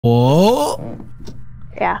Oh.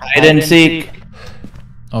 Yeah. Hide and seek.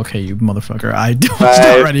 Okay, you motherfucker. I was 5,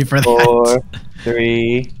 not ready for 4, that.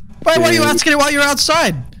 3. Why are you 2. asking it while you're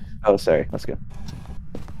outside? Oh, sorry. Let's go.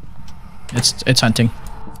 It's hunting.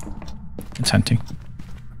 It's hunting.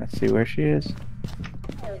 Let's see where she is.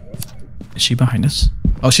 Is she behind us?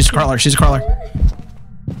 Oh, she's a crawler. She's a crawler.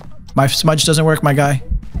 My smudge doesn't work, my guy.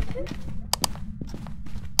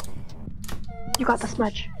 You got the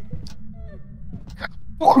smudge.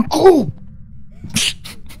 Oh!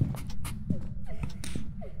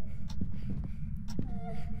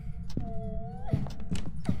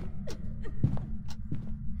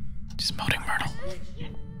 She's molding Myrtle.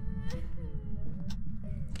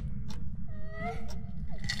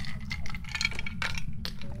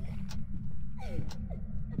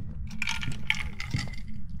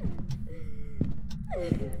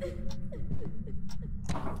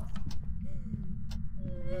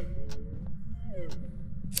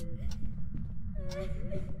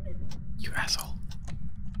 You asshole.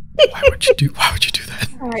 Why would you do that?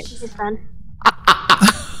 Alright, he's done.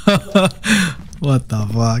 What the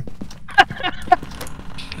fuck?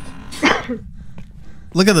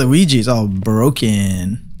 Look at the Ouija, it's all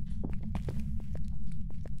broken.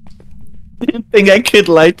 Didn't think I could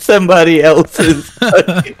light somebody else's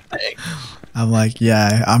fucking thing. I'm like,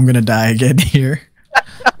 yeah, I'm gonna die again here.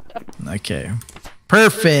 Okay.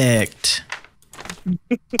 Perfect.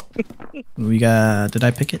 We got, did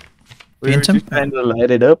I pick it? We were Phantom? just trying to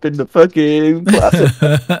light it up in the fucking closet.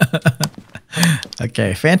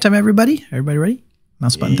 Okay, Phantom, everybody? Everybody ready?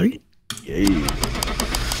 Mouse button 3. Yeah.